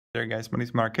There guys, my name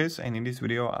is Marcus, and in this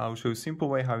video I'll show you a simple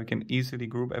way how you can easily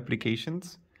group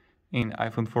applications in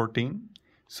iPhone 14.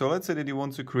 So let's say that you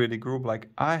want to create a group like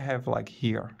I have like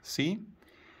here, see?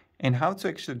 And how to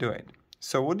actually do it.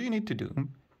 So what you need to do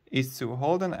is to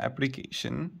hold an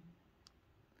application,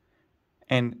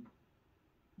 and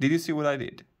did you see what I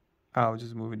did? I'll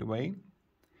just move it away.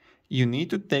 You need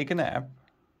to take an app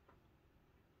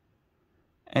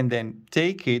and then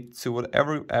take it to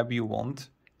whatever app you want,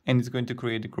 and it's going to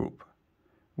create a group.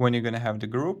 When you're going to have the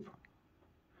group,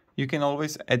 you can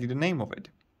always edit the name of it.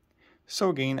 So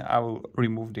again, I will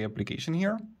remove the application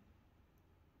here,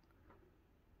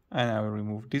 and I will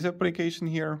remove this application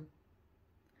here,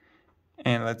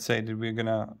 and let's say that we're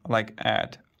gonna like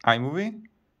add iMovie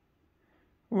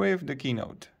with the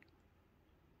keynote.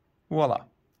 Voila.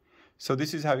 So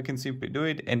this is how you can simply do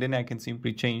it, and then I can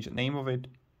simply change the name of it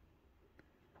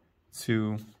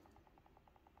to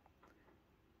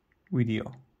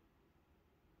video.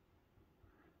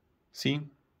 See?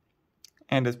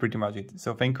 And that's pretty much it.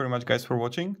 So thank you very much guys for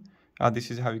watching. This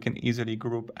is how you can easily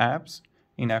group apps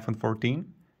in iPhone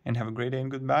 14, and have a great day and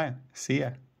goodbye. See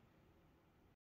ya.